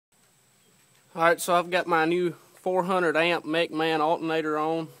Alright, so I've got my new 400 amp Mechman alternator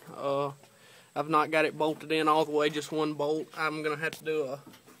on. I've not got it bolted in all the way, just one bolt. I'm going to have to do a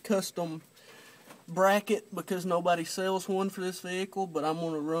custom bracket because nobody sells one for this vehicle, but I'm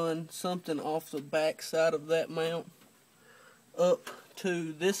going to run something off the back side of that mount up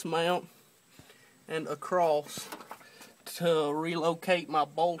to this mount and across to relocate my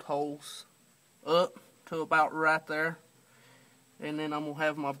bolt holes up to about right there. And then I'm going to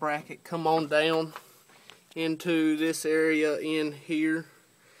have my bracket come on down into this area in here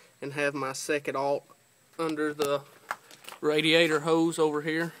and have my second alt under the radiator hose over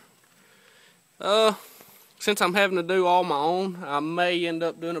here. Since I'm having to do all my own, I may end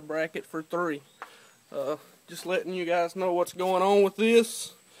up doing a bracket for 3. Just letting you guys know what's going on with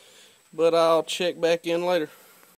this, but I'll check back in later.